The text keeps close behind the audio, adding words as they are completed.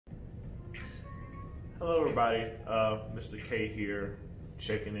Hello everybody, Mr. K here,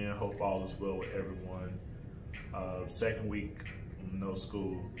 checking in. Hope all is well with everyone. Second week, no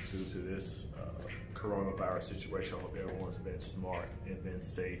school due to this coronavirus situation. I hope everyone's been smart and been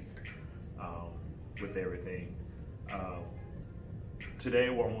safe with everything.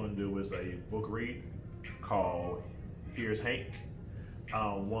 Today what I'm going to do is a book read called Here's Hank.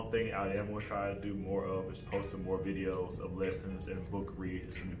 One thing I am going to try to do more of is posting more videos of lessons, and book read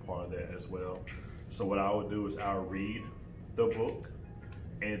is going to be part of that as well. So what I would do is I'll read the book,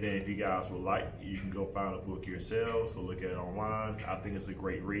 and then if you guys would like, you can go find a book yourselves or look at it online. I think it's a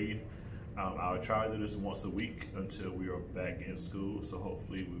great read. I'll try to do this once a week until we are back in school. So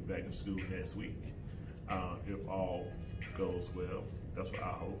hopefully we'll be back in school next week if all goes well. That's what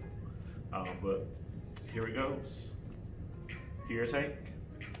I hope. But here it goes. Here's Hank.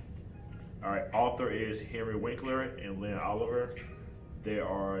 All right, author is Henry Winkler and Lynn Oliver. They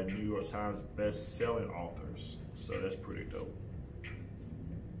are New York Times best-selling authors, so that's pretty dope.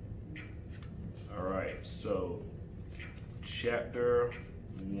 All right, so chapter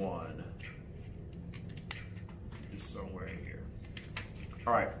 1 is somewhere in here.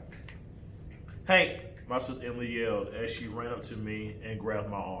 All right. Hank, my sister Emily yelled as she ran up to me and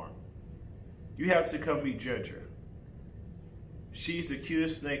grabbed my arm. You have to come meet Ginger. She's the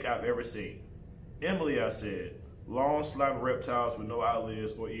cutest snake I've ever seen. Emily, I said. Long, slimy reptiles with no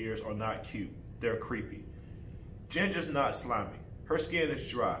eyelids or ears are not cute. They're creepy. Ginger's not slimy. Her skin is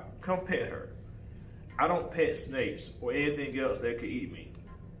dry. Come pet her. I don't pet snakes or anything else that could eat me.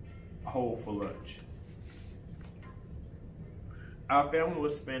 Whole for lunch. Our family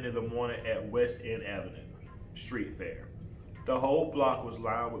was spending the morning at West End Avenue, street fair. The whole block was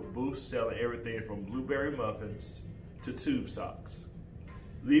lined with booths selling everything from blueberry muffins to tube socks.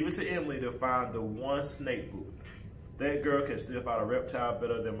 Leave it to Emily to find the one snake booth. That girl can sniff out a reptile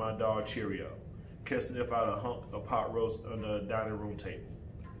better than my dog Cheerio can sniff out a hunk of pot roast on the dining room table.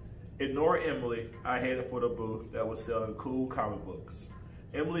 Ignoring Emily, I headed for the booth that was selling cool comic books.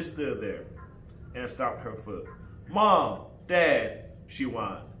 Emily stood there and stomped her foot. Mom, Dad, she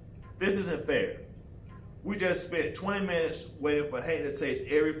whined. This isn't fair. We just spent 20 minutes waiting for Hank to taste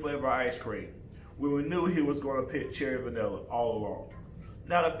every flavor of ice cream when we knew he was going to pick cherry vanilla all along.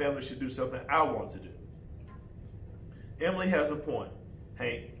 Now the family should do something I want to do. Emily has a point,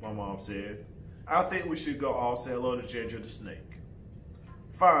 Hank, my mom said. I think we should go all say hello to Ginger the snake.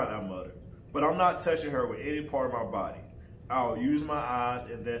 Fine, I muttered, but I'm not touching her with any part of my body. I'll use my eyes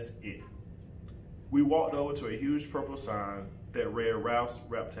and that's it. We walked over to a huge purple sign that read Ralph's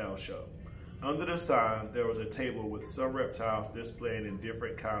Reptile Show. Under the sign, there was a table with some reptiles displayed in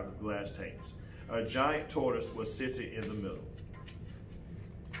different kinds of glass tanks. A giant tortoise was sitting in the middle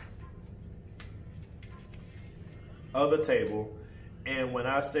of the table, and when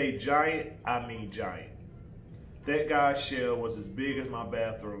I say giant, I mean giant. That guy's shell was as big as my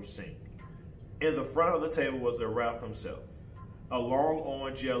bathroom sink. In the front of the table was the Ralph himself, a long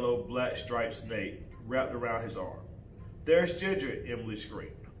orange, yellow, black striped snake wrapped around his arm. There's Ginger, Emily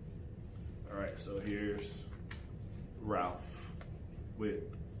screamed. All right, so here's Ralph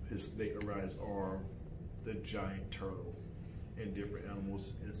with his snake around his arm, the giant turtle, and different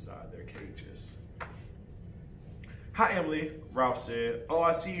animals inside their cages. Hi, Emily, Ralph said. Oh,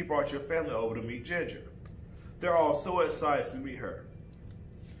 I see you brought your family over to meet Ginger. They're all so excited to meet her,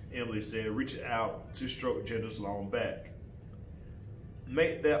 Emily said, reaching out to stroke Ginger's long back.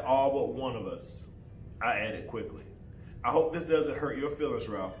 Make that all but one of us, I added quickly. I hope this doesn't hurt your feelings,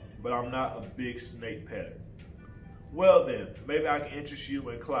 Ralph, but I'm not a big snake petter. Well then, maybe I can interest you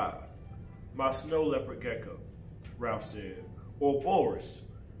in Clive, my snow leopard gecko, Ralph said, or Boris,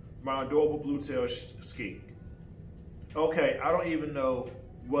 my adorable blue-tailed skink. Okay, I don't even know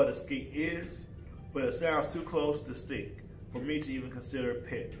what a skink is, but it sounds too close to stink for me to even consider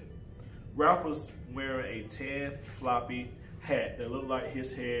petting it. Ralph was wearing a tan, floppy hat that looked like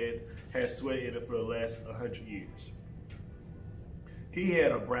his head had sweated in it for the last 100 years. He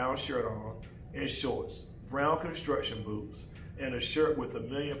had a brown shirt on and shorts, brown construction boots, and a shirt with a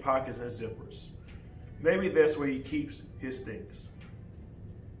million pockets and zippers. Maybe that's where he keeps his things.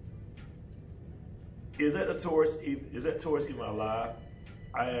 Is that tourist even alive?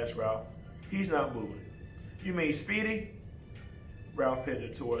 I asked Ralph. He's not moving. You mean Speedy? Ralph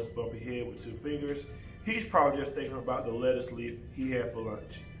petted the tourist's bumpy head with 2 fingers. He's probably just thinking about the lettuce leaf he had for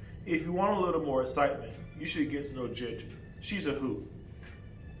lunch. If you want a little more excitement, you should get to know Ginger. She's a hoot.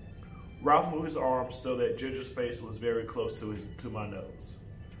 Ralph moved his arm so that Ginger's face was very close to my nose.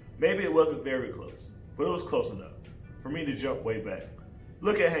 Maybe it wasn't very close, but it was close enough for me to jump way back.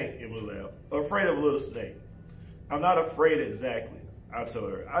 Look at Hank, Emily laughed. Afraid of a little snake. I'm not afraid exactly, I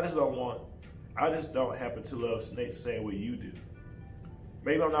told her. I just don't want I just don't happen to love snakes the same way you do.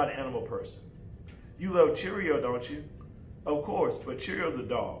 Maybe I'm not an animal person. You love Cheerio, don't you? Of course, but Cheerio's a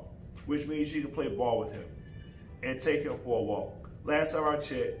dog, which means you can play ball with him and take him for a walk. Last time I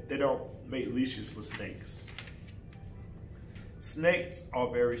checked, they don't make leashes for snakes. Snakes are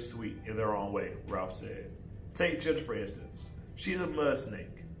very sweet in their own way, Ralph said. Take Ginger, for instance. She's a mud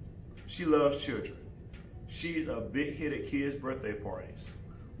snake. She loves children. She's a big hit at kids' birthday parties.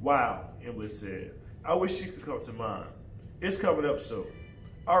 Wow, Emily said. I wish she could come to mine. It's coming up soon.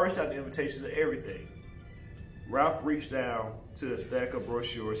 I already got the invitations and everything. Ralph reached down to the stack of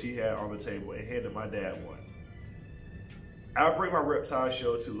brochures he had on the table and handed my dad one. I'll bring my reptile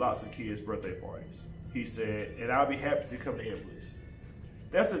show to lots of kids' birthday parties, he said, and I'll be happy to come to Emily's.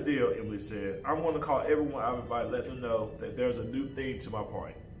 That's the deal, Emily said. I'm going to call everyone I've invited, let them know that there's a new theme to my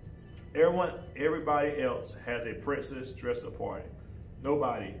party. Everybody else has a princess dress-up party.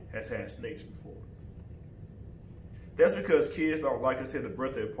 Nobody has had snakes before. That's because kids don't like to attend the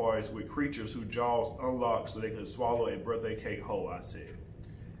birthday parties with creatures whose jaws unlock so they can swallow a birthday cake whole, I said.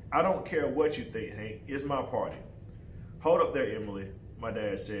 I don't care what you think, Hank. It's my party. Hold up there, Emily, my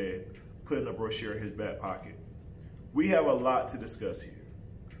dad said, putting the brochure in his back pocket. We have a lot to discuss here.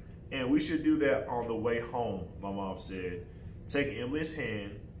 And we should do that on the way home, my mom said, taking Emily's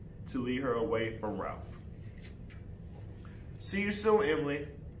hand to lead her away from Ralph. See you soon, Emily,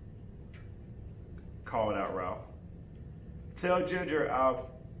 called out Ralph. Tell Ginger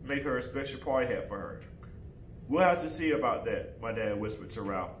I'll make her a special party hat for her. We'll have to see about that, my dad whispered to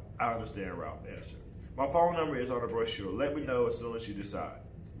Ralph. I understand, Ralph answered. My phone number is on the brochure. Let me know as soon as you decide,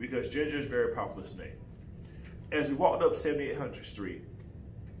 because Ginger is a very popular snake. As we walked up 7800th Street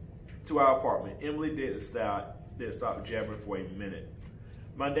to our apartment, Emily didn't stop jabbering for a minute.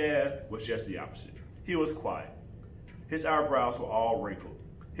 My dad was just the opposite. He was quiet. His eyebrows were all wrinkled.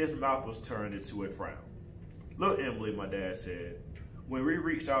 His mouth was turned into a frown. Look, Emily, my dad said, when we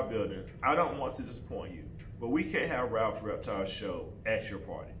reached our building, I don't want to disappoint you, but we can't have Ralph's reptile show at your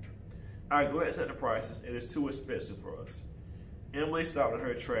party. I glanced at the prices, and it's too expensive for us. Emily stopped in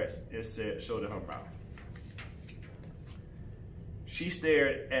her tracks and showed her mouth. She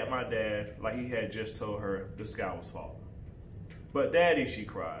stared at my dad like he had just told her the sky was falling. But Daddy, she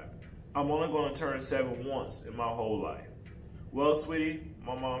cried, I'm only going to turn 7 once in my whole life. Well, sweetie,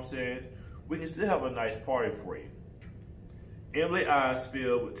 my mom said, we can still have a nice party for you. Emily's eyes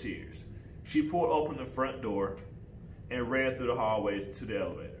filled with tears. She pulled open the front door and ran through the hallway to the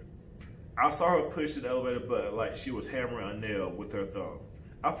elevator. I saw her push the elevator button like she was hammering a nail with her thumb.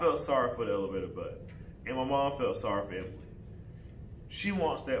 I felt sorry for the elevator button, and my mom felt sorry for Emily. She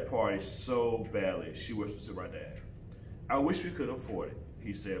wants that party so badly, she whispered to my dad. I wish we could afford it,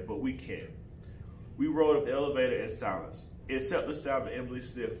 he said, but we can't. We rode up the elevator in silence, except the sound of Emily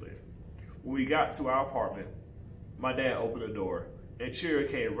sniffling. When we got to our apartment, my dad opened the door, and Cheerio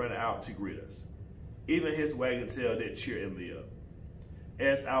came running out to greet us. Even his wagging tail didn't cheer Emily up.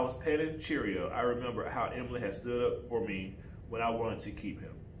 As I was petting Cheerio, I remembered how Emily had stood up for me when I wanted to keep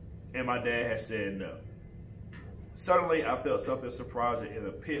him, and my dad had said no. Suddenly, I felt something surprising in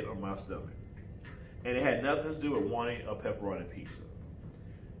the pit of my stomach, and it had nothing to do with wanting a pepperoni pizza.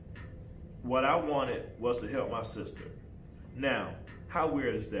 What I wanted was to help my sister. Now, how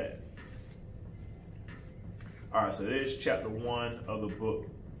weird is that? All right, so there's chapter 1 of the book,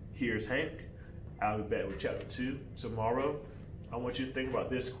 Here's Hank. I'll be back with chapter 2 tomorrow. I want you to think about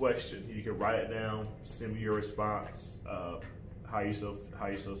this question. You can write it down, send me your response, how you so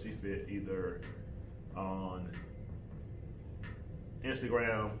see fit, either on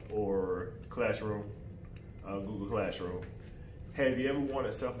Instagram or Classroom, Google Classroom. Have you ever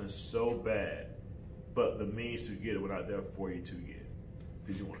wanted something so bad, but the means to get it were not there for you to get?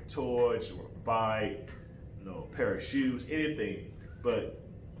 Did you want a toy? Did you want a bike? A pair of shoes? Anything, but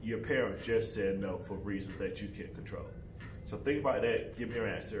your parents just said no for reasons that you can't control. So think about that, give me your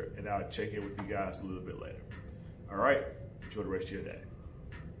answer, and I'll check in with you guys a little bit later. All right, enjoy the rest of your day.